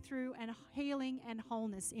breakthrough and healing and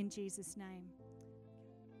wholeness in Jesus' name.